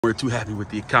We're too happy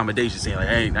with the accommodations. Saying like,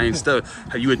 I ain't stuck.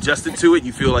 Have you adjusted to it?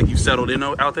 You feel like you've settled in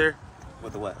out there?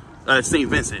 With the what?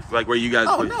 Saint Vincent, like where you guys.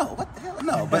 Oh no, what the hell?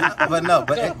 No,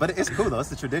 but it's cool though. It's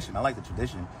the tradition. I like the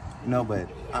tradition, you know. But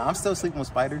I'm still sleeping with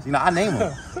spiders. You know, I name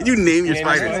them. You name your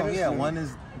spiders? Yeah, one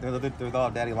is they're all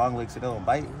daddy long legs, so they don't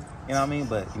bite. You know what I mean?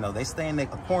 But you know, they stay in a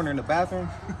corner in the bathroom.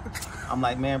 I'm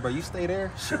like, man, bro, you stay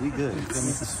there. Shit, we good. You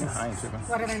feel me? I ain't tripping.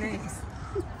 What are their names?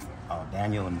 Oh,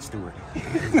 Daniel and Stuart.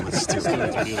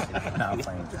 Nah, I'm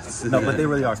playing. No, but they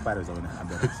really are spiders over there. I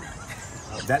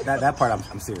bet. That part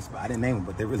I'm serious about. I didn't name them,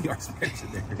 but they really are spiders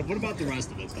in there. But what about the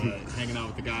rest of it? Hanging out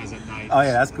with the guys at night? Oh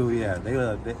yeah, that's cool. Yeah, they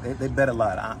bet a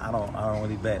lot. I don't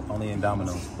really bet, only in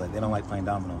dominoes, but they don't like playing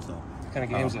dominoes. So what kind of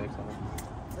games they play?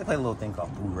 They play a little thing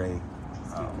called Boo-Ray.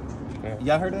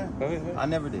 Y'all heard that? Oh, yeah. I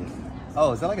never did.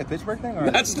 Oh, is that like a Pittsburgh thing?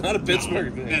 Or? That's not a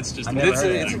Pittsburgh thing. That's just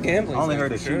it's a gambling. I only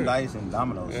heard they shoot dice and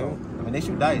dominoes. Yeah. So I mean, they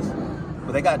shoot dice,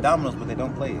 but they got dominoes, but they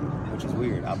don't play it, which is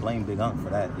weird. I blame Big Unc for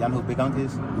that. Y'all know who Big Unc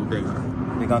is? Who Big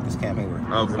Unc? Big Unc is Cam Heyward.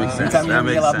 Oh, that makes sense. That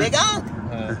makes sense. Big Unc.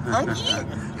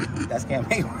 That's Cam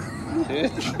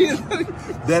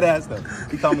Heyward. Dead ass though.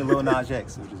 He called me Lil Naj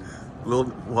X, which is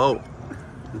whoa.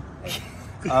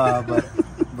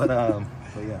 but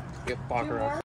yeah. Get Baccarat.